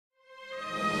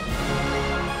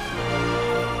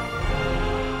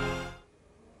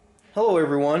Hello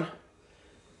everyone.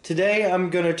 Today I'm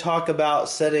going to talk about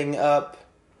setting up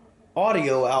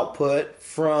audio output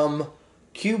from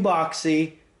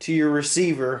Cubox-i to your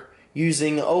receiver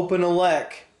using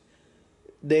OpenELEC.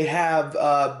 They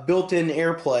have built-in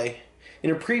Airplay. In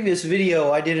a previous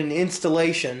video I did an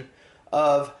installation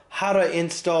of how to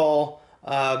install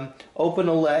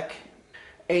OpenELEC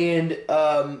and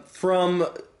from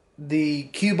the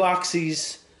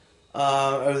Cubox-i's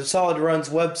or the SolidRun's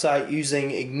website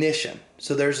using Ignition.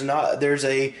 So there's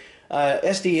a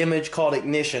SD image called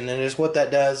Ignition, and is what that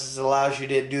does is it allows you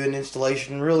to do an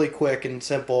installation really quick and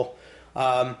simple.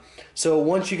 So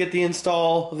once you get the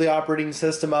install of the operating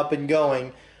system up and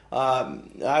going,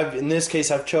 in this case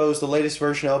I've chose the latest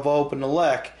version of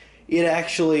OpenELEC. It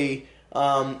actually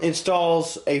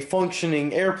installs a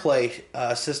functioning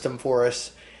Airplay system for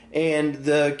us, and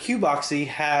the Cubox-i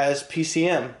has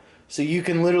PCM. So you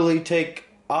can literally take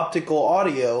optical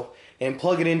audio and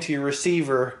plug it into your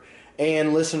receiver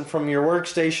and listen from your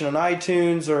workstation on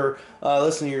iTunes, or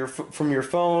listen to from your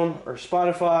phone or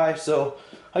Spotify. So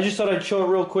I just thought I'd show it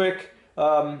real quick.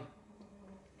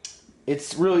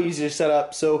 It's really easy to set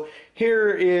up. So here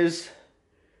is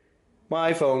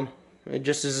my iPhone,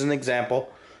 just as an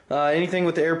example. Anything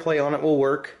with the Airplay on it will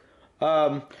work.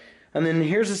 And then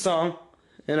here's a song,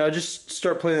 and I'll just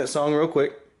start playing that song real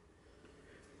quick.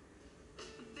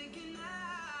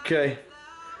 Okay,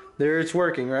 there it's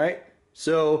working, right?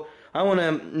 So I want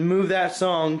to move that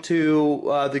song to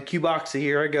the Cubox-i.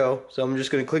 Here I go. So I'm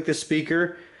just going to click the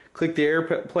speaker, click the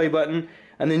Airplay button,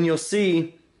 and then you'll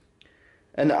see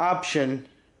an option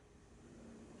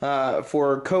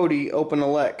for kodi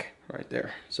OpenELEC right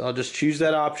there. So I'll just choose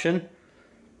that option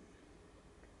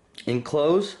and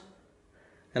close,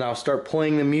 and I'll start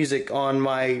playing the music on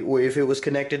my, if it was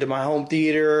connected to my home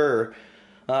theater, or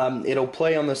it'll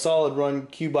play on the SolidRun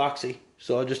Cubox-i.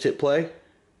 So I'll just hit play.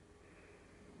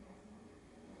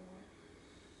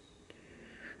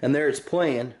 And there it's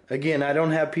playing. Again, I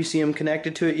don't have PCM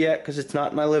connected to it yet because it's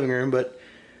not in my living room, but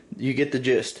you get the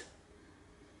gist.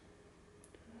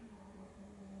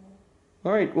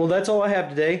 Alright, well that's all I have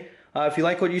today. If you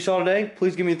like what you saw today,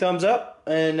 please give me a thumbs up,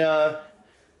 and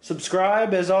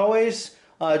subscribe as always.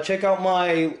 Check out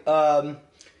my Linux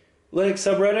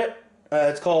subreddit.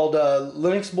 It's called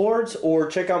Linux Boards, or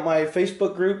check out my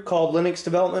Facebook group called Linux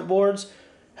Development Boards.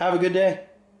 Have a good day.